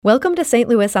Welcome to St.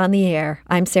 Louis on the Air.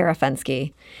 I'm Sarah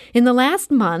Fenske. In the last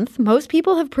month, most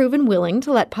people have proven willing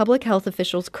to let public health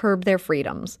officials curb their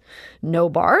freedoms. No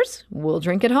bars? We'll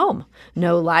drink at home.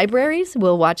 No libraries?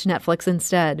 We'll watch Netflix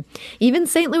instead. Even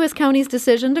St. Louis County's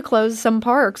decision to close some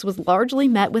parks was largely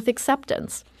met with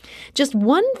acceptance. Just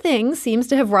one thing seems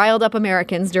to have riled up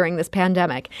Americans during this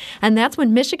pandemic, and that's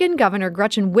when Michigan Governor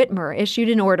Gretchen Whitmer issued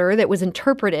an order that was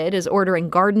interpreted as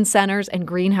ordering garden centers and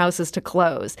greenhouses to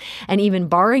close, and even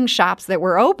barring shops that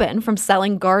were open from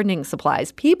selling gardening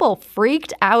supplies. People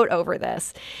freaked out over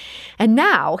this. And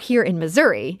now, here in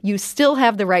Missouri, you still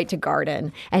have the right to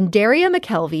garden, and Daria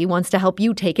McKelvey wants to help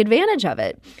you take advantage of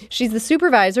it. She's the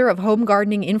supervisor of home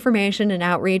gardening information and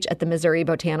outreach at the Missouri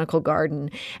Botanical Garden,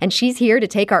 and she's here to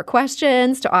take our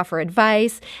questions, to offer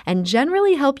advice, and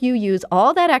generally help you use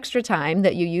all that extra time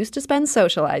that you used to spend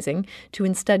socializing to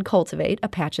instead cultivate a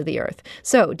patch of the earth.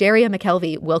 So, Daria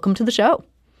McKelvey, welcome to the show.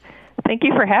 Thank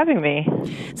you for having me.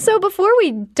 So before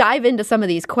we dive into some of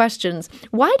these questions,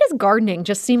 why does gardening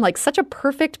just seem like such a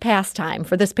perfect pastime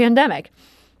for this pandemic?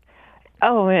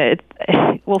 Well,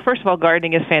 first of all,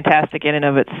 gardening is fantastic in and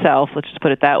of itself. Let's just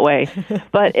put it that way.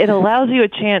 But it allows you a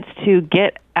chance to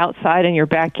get outside in your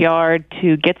backyard,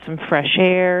 to get some fresh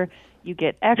air, you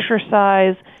get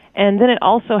exercise, and then it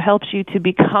also helps you to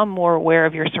become more aware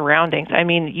of your surroundings. I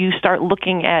mean, you start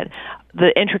looking at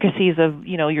the intricacies of,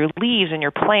 your leaves and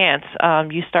your plants.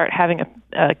 You start having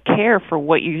a care for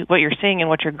what you're seeing and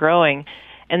what you're growing,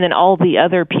 and then all the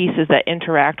other pieces that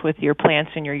interact with your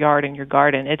plants in your yard and your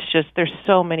garden. It's just, there's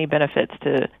so many benefits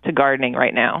to gardening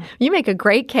right now. You make a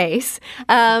great case.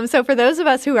 So for those of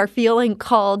us who are feeling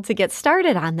called to get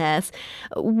started on this,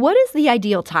 what is the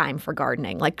ideal time for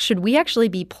gardening? Like, should we actually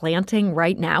be planting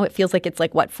right now? It feels like it's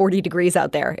 40 degrees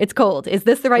out there. It's cold. Is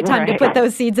this the right time to put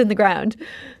those seeds in the ground?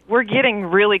 We're getting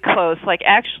really close.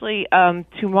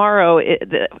 Tomorrow,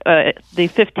 the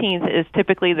 15th is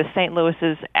typically the St.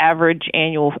 Louis's average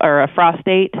annual frost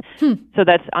date. So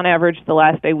that's on average the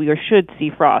last day we should see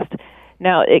frost.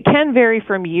 Now, it can vary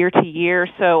from year to year,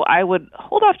 so I would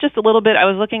hold off just a little bit. I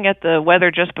was looking at the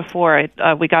weather just before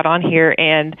we got on here,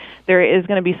 and there is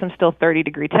going to be some still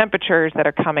 30-degree temperatures that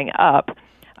are coming up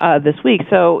this week.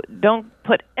 So don't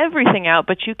put everything out,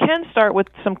 but you can start with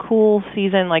some cool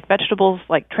season like vegetables,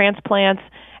 like transplants,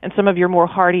 and some of your more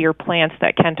hardier plants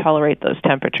that can tolerate those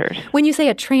temperatures. When you say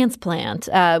a transplant,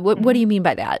 what do you mean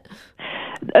by that?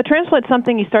 A transplant is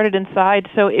something you started inside.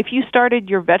 So if you started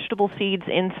your vegetable seeds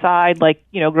inside,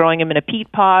 growing them in a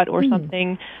peat pot or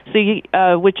something,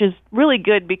 which is really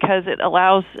good because it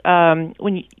allows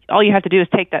all you have to do is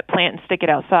take that plant and stick it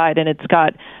outside, and it's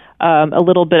got a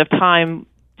little bit of time.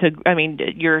 You've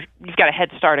got a head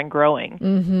start in growing,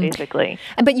 basically.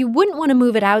 But you wouldn't want to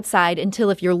move it outside until,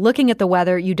 if you're looking at the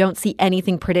weather, you don't see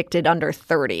anything predicted under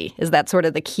 30. Is that sort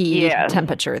of the key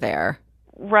temperature there?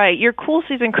 Right. Your cool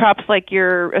season crops like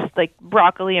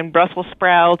broccoli and Brussels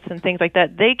sprouts and things like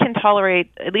that, they can tolerate,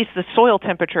 at least the soil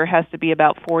temperature has to be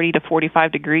about 40 to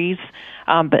 45 degrees,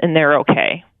 and they're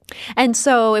okay. And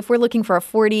so if we're looking for a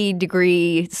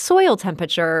 40-degree soil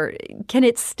temperature, can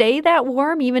it stay that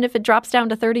warm even if it drops down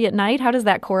to 30 at night? How does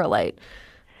that correlate?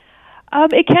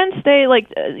 It can stay,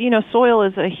 soil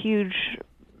is a huge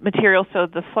material, so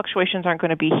the fluctuations aren't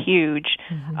going to be huge.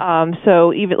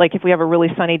 So even if we have a really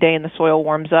sunny day and the soil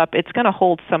warms up, it's going to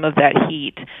hold some of that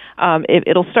heat.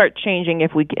 It'll start changing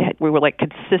if we were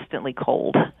consistently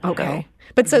cold. Okay.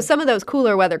 But so some of those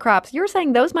cooler weather crops, you're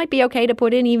saying those might be okay to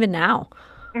put in even now?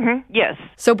 Yes.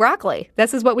 So broccoli,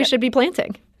 this is what we should be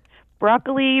planting.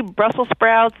 Broccoli, Brussels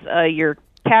sprouts, your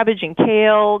cabbage and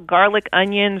kale, garlic,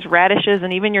 onions, radishes,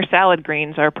 and even your salad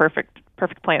greens are perfect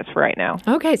plants for right now.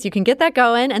 Okay, so you can get that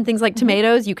going, and things like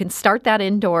tomatoes, you can start that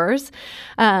indoors.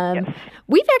 Yes.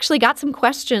 We've actually got some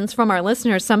questions from our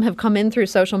listeners. Some have come in through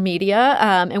social media,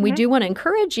 and we do want to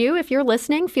encourage you, if you're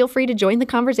listening, feel free to join the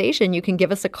conversation. You can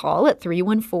give us a call at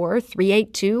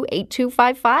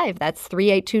 314-382-8255. That's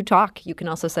 382-TALK. You can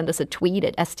also send us a tweet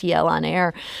at STL on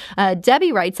air.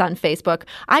 Debbie writes on Facebook,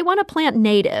 I want to plant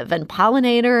native and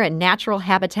pollinator and natural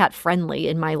habitat friendly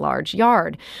in my large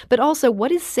yard. But also,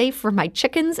 what is safe for my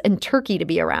chickens and turkey to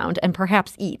be around and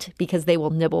perhaps eat, because they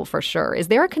will nibble for sure? Is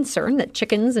there a concern that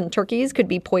chickens and turkeys could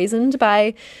be poisoned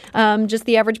by just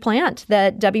the average plant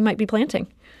that Debbie might be planting?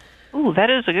 Ooh, that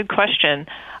is a good question.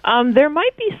 There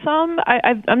might be some.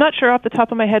 I'm not sure off the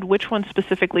top of my head which one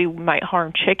specifically might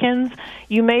harm chickens.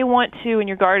 You may want to, in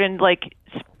your garden,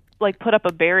 like put up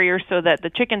a barrier so that the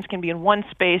chickens can be in one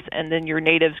space and then your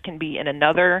natives can be in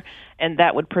another, and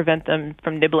that would prevent them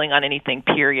from nibbling on anything,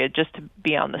 period, just to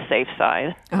be on the safe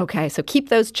side. Okay, so keep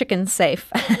those chickens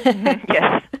safe.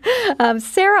 Yes.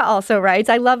 Sarah also writes,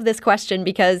 I love this question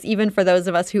because even for those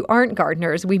of us who aren't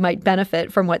gardeners, we might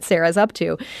benefit from what Sarah's up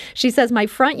to. She says, my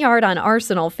front yard on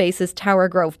Arsenal faces Tower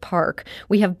Grove Park.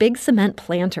 We have big cement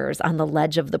planters on the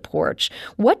ledge of the porch.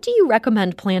 What do you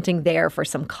recommend planting there for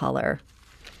some color?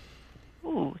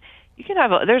 Ooh, you can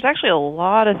have. There's actually a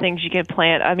lot of things you can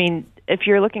plant. I mean, if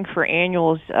you're looking for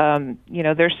annuals,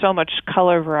 there's so much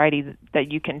color variety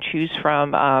that you can choose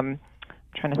from.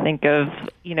 Trying to think of,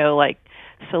 like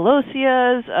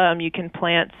celoseas. You can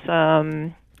plant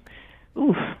some.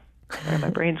 Sorry, my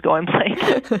brain's going blank.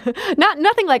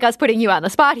 Nothing like us putting you on the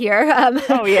spot here.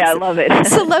 Oh yeah, I love it.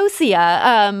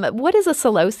 Celosia. What is a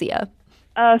celosia?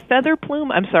 Feather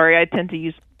plume. I'm sorry, I tend to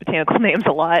use botanical names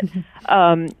a lot.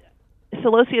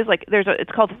 Celosia is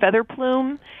it's called feather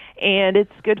plume, and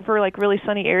it's good for like really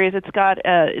sunny areas.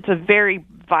 It's a very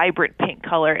vibrant pink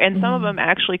color, and some of them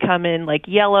actually come in like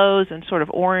yellows and sort of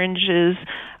oranges.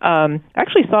 I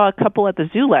actually saw a couple at the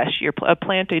zoo last year, a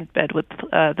planting bed with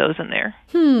those in there.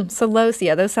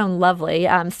 Celosia, those sound lovely.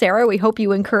 Sarah, we hope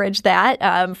you encourage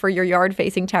that for your yard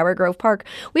facing Tower Grove Park.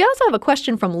 We also have a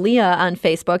question from Leah on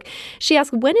Facebook. She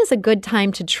asked, when is a good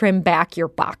time to trim back your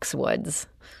boxwoods?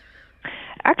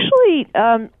 Actually,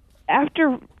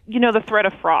 after the threat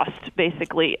of frost,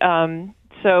 basically.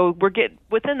 So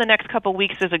within the next couple of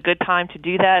weeks is a good time to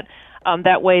do that.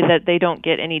 That way that they don't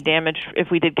get any damage. If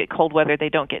we did get cold weather, they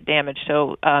don't get damaged.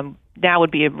 So now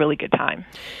would be a really good time.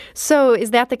 So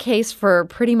is that the case for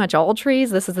pretty much all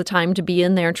trees? This is the time to be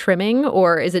in there trimming,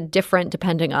 or is it different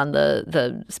depending on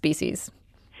the species?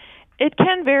 It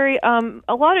can vary.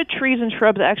 A lot of trees and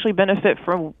shrubs actually benefit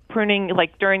from pruning,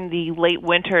 like during the late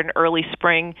winter and early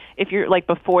spring. If you're like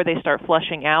before they start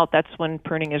flushing out, that's when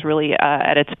pruning is really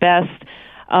at its best.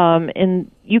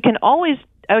 And you can always,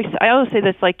 I always say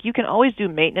this, like you can always do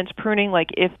maintenance pruning.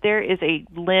 Like if there is a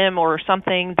limb or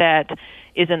something that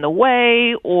is in the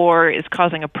way or is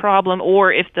causing a problem,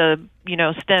 or if the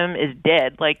stem is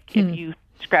dead, like if you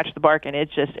scratch the bark and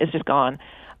it's just gone.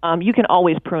 You can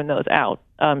always prune those out.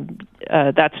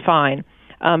 That's fine.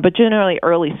 But generally,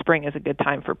 early spring is a good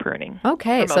time for pruning.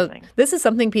 Okay, so this is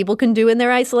something people can do in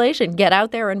their isolation. Get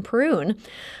out there and prune.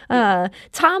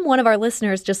 Tom, one of our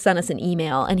listeners, just sent us an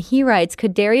email, and he writes,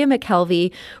 could Daria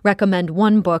McKelvey recommend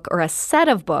one book or a set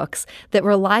of books that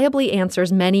reliably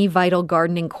answers many vital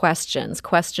gardening questions?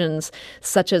 Questions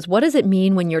such as, what does it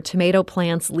mean when your tomato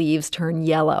plant's leaves turn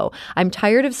yellow? I'm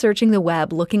tired of searching the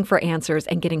web looking for answers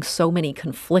and getting so many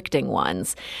conflicting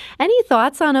ones. Any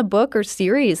thoughts on a book or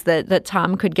series that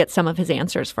Tom could get some of his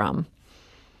answers from?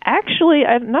 Actually,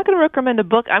 I'm not going to recommend a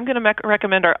book. I'm going to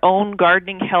recommend our own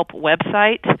Gardening Help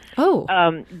website.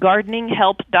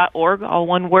 Gardeninghelp.org, all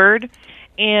one word.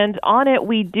 And on it,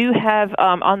 we do have,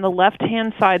 on the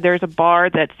left-hand side, there's a bar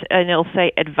and it'll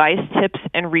say Advice, Tips,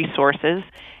 and Resources.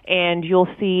 And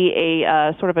you'll see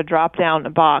a sort of a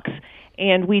drop-down box.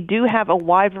 And we do have a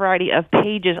wide variety of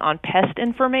pages on pest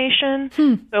information.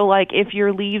 So, like, if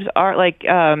your leaves are, like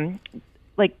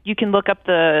you can look up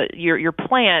your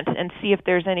plant and see if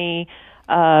there's any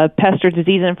pest or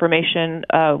disease information,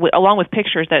 along with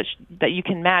pictures that you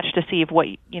can match to see if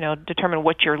determine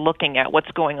what you're looking at, what's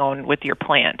going on with your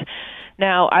plant.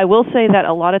 Now, I will say that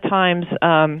a lot of times,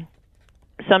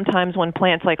 sometimes when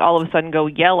plants like all of a sudden go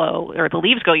yellow or the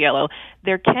leaves go yellow,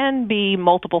 there can be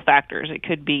multiple factors. It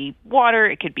could be water,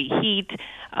 it could be heat,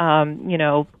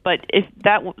 but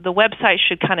the website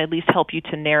should kind of at least help you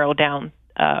to narrow down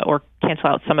or cancel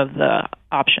out some of the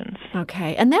options.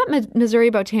 Okay. And that Missouri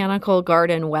Botanical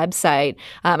Garden website,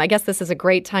 I guess this is a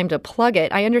great time to plug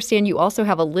it. I understand you also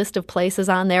have a list of places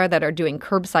on there that are doing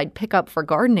curbside pickup for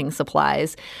gardening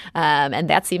supplies. And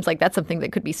that seems like that's something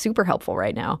that could be super helpful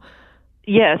right now.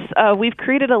 Yes. We've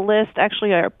created a list.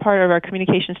 Actually, part of our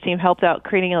communications team helped out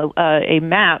creating a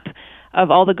map of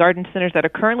all the garden centers that are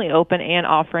currently open and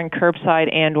offering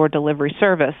curbside and or delivery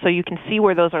service. So you can see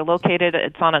where those are located.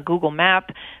 It's on a Google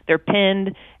map. They're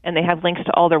pinned, and they have links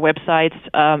to all their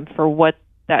websites for what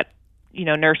that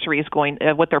nursery is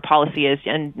what their policy is.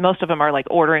 And most of them are like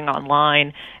ordering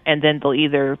online, and then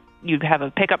you have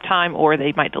a pickup time or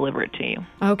they might deliver it to you.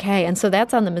 Okay, and so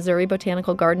that's on the Missouri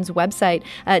Botanical Gardens website.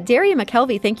 Daria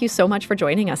McKelvey, thank you so much for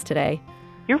joining us today.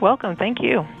 You're welcome. Thank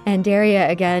you. And Daria,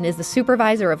 again, is the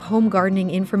supervisor of home gardening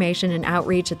information and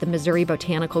outreach at the Missouri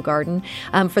Botanical Garden.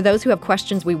 For those who have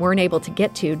questions we weren't able to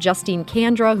get to, Justine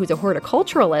Kandra, who's a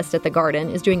horticulturalist at the garden,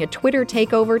 is doing a Twitter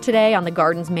takeover today on the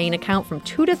garden's main account from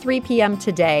 2 to 3 p.m.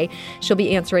 today. She'll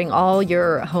be answering all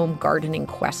your home gardening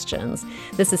questions.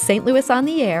 This is St. Louis on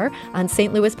the Air on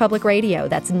St. Louis Public Radio.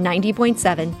 That's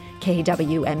 90.7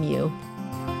 KWMU.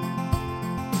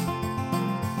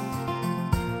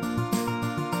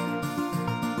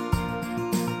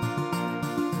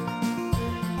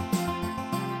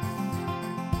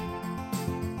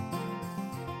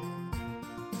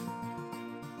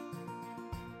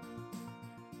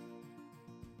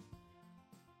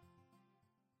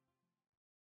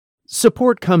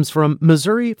 Support comes from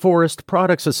Missouri Forest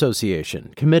Products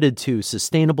Association, committed to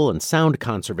sustainable and sound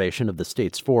conservation of the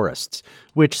state's forests,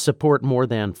 which support more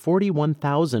than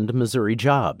 41,000 Missouri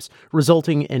jobs,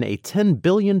 resulting in a $10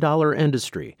 billion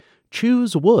industry.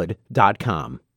 ChooseWood.com.